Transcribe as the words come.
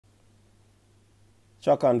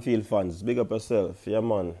Track and field fans, big up yourself. Yeah,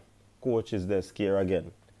 man. Coach is desk here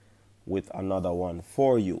again with another one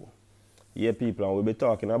for you. Yeah, people, and we'll be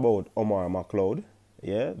talking about Omar McLeod,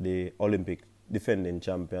 yeah, the Olympic defending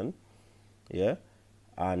champion, yeah,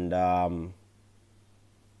 and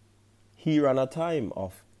he ran a time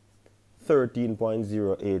of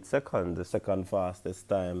 13.08 seconds, the second fastest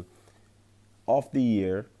time of the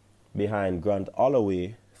year, behind Grant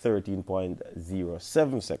Holloway,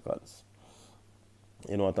 13.07 seconds.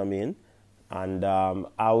 You know what I mean? And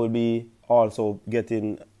I will be also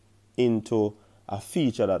getting into a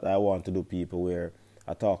feature that I want to do, people, where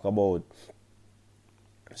I talk about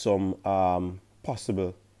some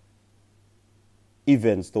possible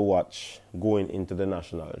events to watch going into the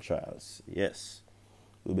national trials. Yes,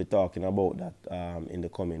 we'll be talking about that in the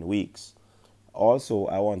coming weeks. Also,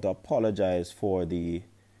 I want to apologize for the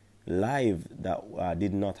live that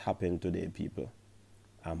did not happen today, people.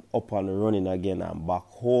 I'm up and running again. I'm back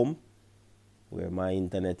home where my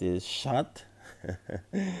internet is shut.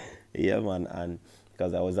 Yeah, man, and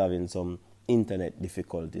because I was having some internet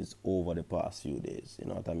difficulties over the past few days, you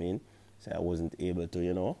know what I mean? So I wasn't able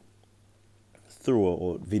to, throw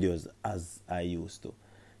out videos as I used to.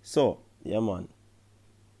 So, yeah, man,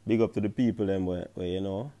 big up to the people them where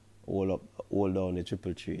hold down the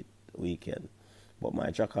triple treat weekend. But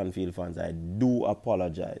my track and field fans, I do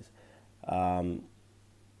apologize.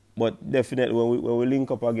 But definitely when we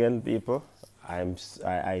link up again, people,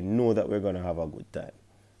 I know that we're gonna have a good time.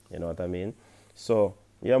 You know what I mean? So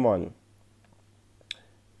yeah, man.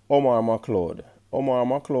 Omar McLeod. Omar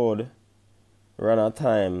McLeod ran a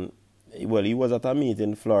time. Well, he was at a meet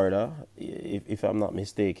in Florida, if I'm not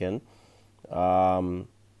mistaken. Grant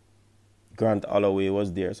Holloway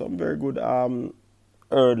was there. Some very good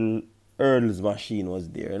Earl's machine was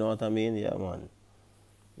there. You know what I mean? Yeah, man.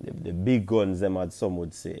 The big guns, them as some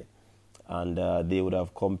would say. And they would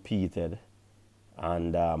have competed.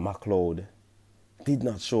 And McLeod did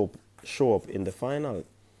not show up in the final.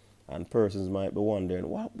 And persons might be wondering,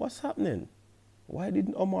 what's happening? Why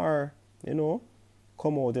didn't Omar,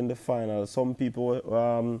 come out in the final? Some people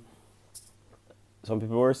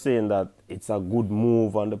were saying that it's a good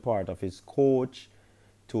move on the part of his coach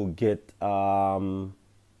to get,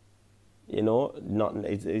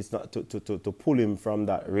 it's not to pull him from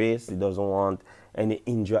that race. He doesn't want any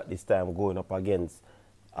injury at this time going up against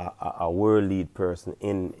a world lead person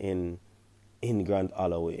in Grant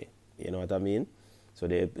Holloway. You know what I mean? So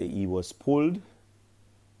he was pulled.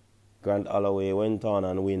 Grant Holloway went on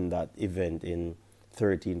and win that event in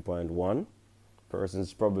 13.1.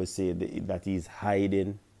 Persons probably say that he's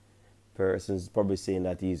hiding. Persons probably saying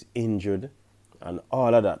that he's injured and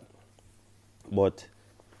all of that. But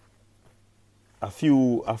a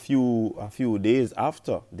few days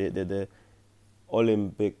after the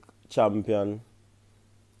Olympic champion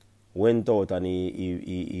went out and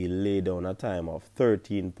he laid down a time of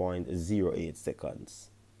 13.08 seconds.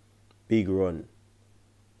 Big run.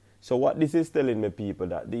 So what this is telling me, people,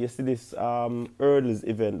 that you see this Earls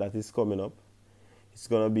event that is coming up, it's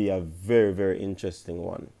going to be a very, very interesting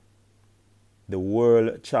one. The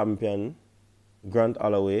world champion, Grant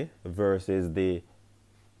Holloway, versus the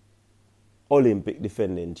Olympic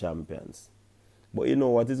defending champions. But you know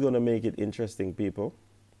what is going to make it interesting, people,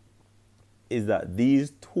 is that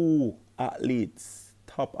these two athletes,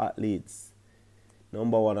 top athletes,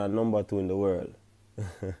 number 1 and number 2 in the world,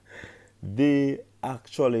 they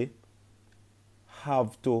actually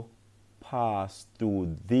have to pass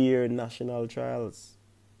through their national trials.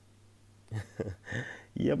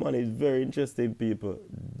 Yeah, man, it's very interesting, people.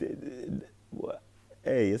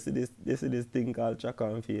 Hey, you see this thing called track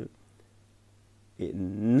and field? It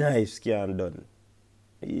nice can done.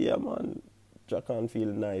 Yeah, man. Track and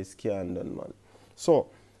field nice can done, man.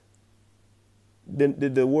 So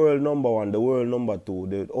the world number 1, the world number 2,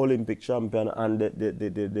 the Olympic champion and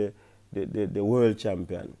the world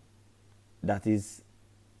champion, that is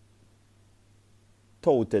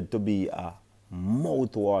touted to be a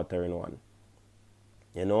mouth-watering one.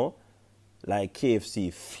 You know? Like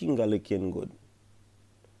KFC, finger-licking good.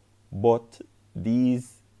 But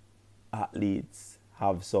these athletes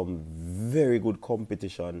have some very good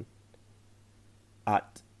competition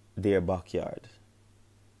at their backyard,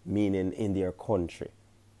 meaning in their country.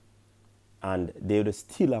 And they will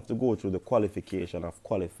still have to go through the qualification of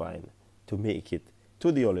qualifying to make it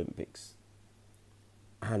to the Olympics.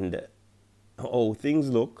 And how things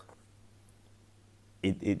look,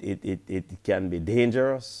 it can be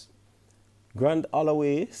dangerous. Grant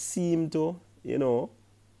Holloway seemed to,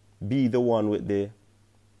 be the one with the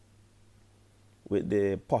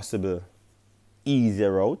possible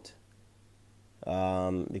easier route,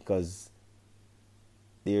 because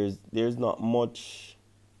there's not much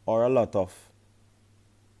or a lot of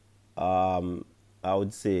I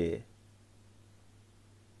would say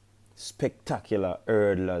spectacular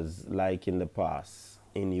hurdlers like in the past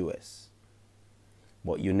in US.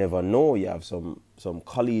 But you never know. You have some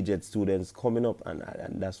collegiate students coming up, and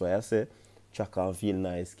that's why I say track and field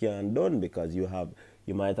nice can't done, because you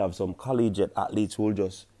might have some collegiate athletes who will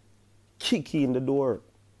just kick you in the door,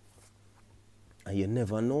 and you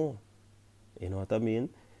never know. You know what I mean?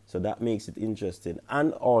 So that makes it interesting.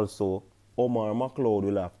 And also, Omar McLeod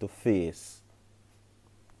will have to face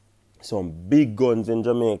some big guns in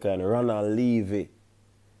Jamaica, and Ronald Levy.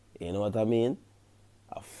 You know what I mean?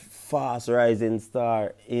 A fast rising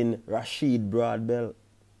star in Rashid Broadbell.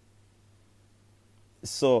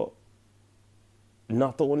 So,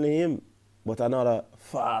 not only him, but another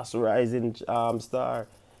fast rising star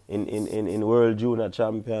in World Junior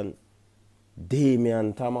Champion,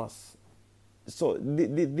 Damian Thomas. So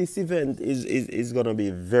this event is going to be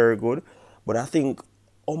very good. But I think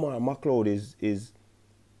Omar McLeod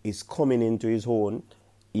is coming into his own.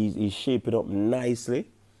 He's shaping up nicely.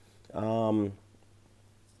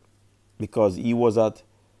 Because he was at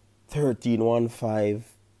 13.15,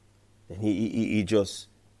 and he just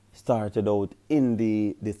started out in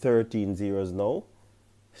the 13 zeros now.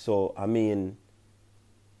 So I mean,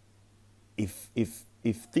 if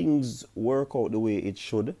things work out the way it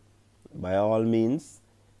should, by all means,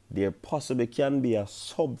 there possibly can be a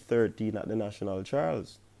sub 13 at the national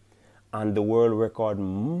trials, and the world record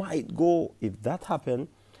might go. If that happens,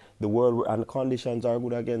 the world and conditions are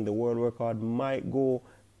good again, the world record might go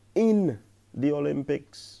in the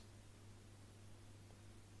Olympics,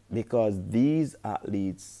 because these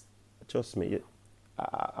athletes, trust me,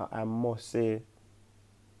 I must say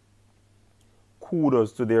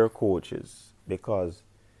kudos to their coaches, because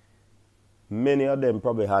many of them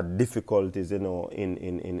probably had difficulties,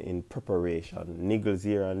 in preparation, niggles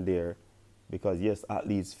here and there, because yes,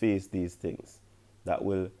 athletes face these things that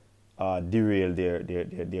will derail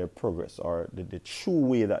their progress, or the true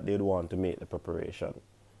way that they'd want to make the preparation.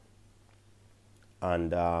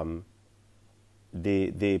 And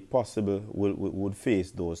they possibly would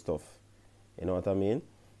face those stuff. You know what I mean?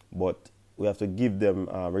 But we have to give them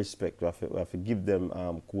respect. We have to give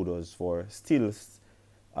them kudos for still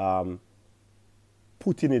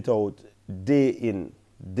putting it out day in,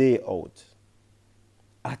 day out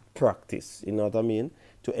at practice. You know what I mean?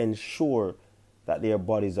 To ensure that their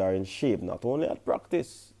bodies are in shape. Not only at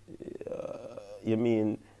practice.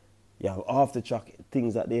 You have off the track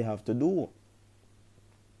things that they have to do.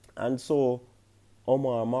 And so,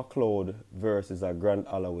 Omar McLeod versus a Grant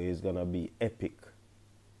Holloway is going to be epic.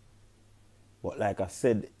 But like I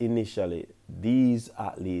said initially, these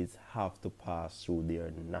athletes have to pass through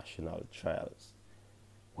their national trials,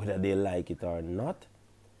 whether they like it or not.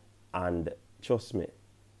 And trust me,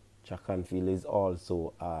 track and field is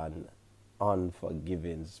also an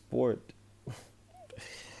unforgiving sport.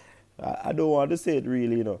 I don't want to say it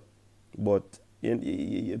really, but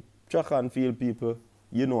track and field people,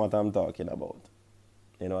 you know what I'm talking about.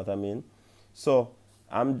 You know what I mean? So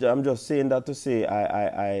I'm just saying that to say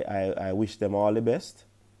I wish them all the best.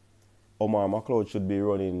 Omar McLeod should be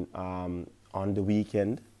running on the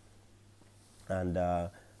weekend, and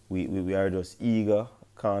we are just eager.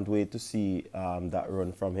 Can't wait to see that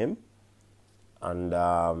run from him, and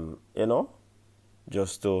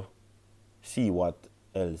just to see what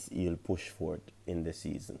else he'll push forth in the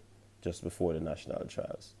season, just before the national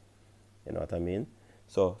trials. You know what I mean?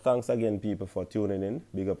 So thanks again, people, for tuning in.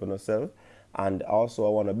 Big up on yourself. And also I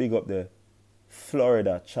want to big up the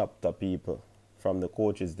Florida chapter people from the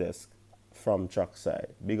coach's desk from trackside.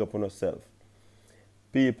 Big up on yourself.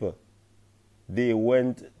 People, they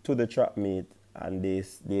went to the track meet and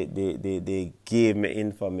they gave me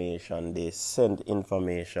information. They sent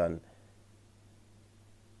information.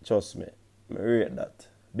 Trust me, I rate that.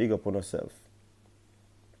 Big up on yourself.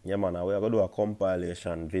 Yeah, man, we are going to do a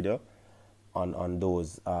compilation video on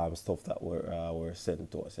those stuff that were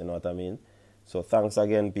sent to us. You know what I mean? So thanks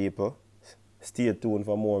again, people. Stay tuned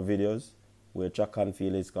for more videos where track and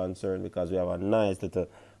field is concerned, because we have a nice little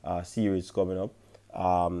series coming up.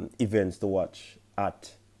 Events to watch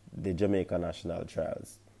at the Jamaica National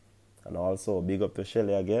Trials. And also big up to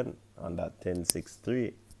Shelly again on that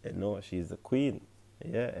 10.63. You know, she's the queen.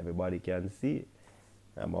 Yeah, everybody can see.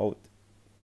 I'm out.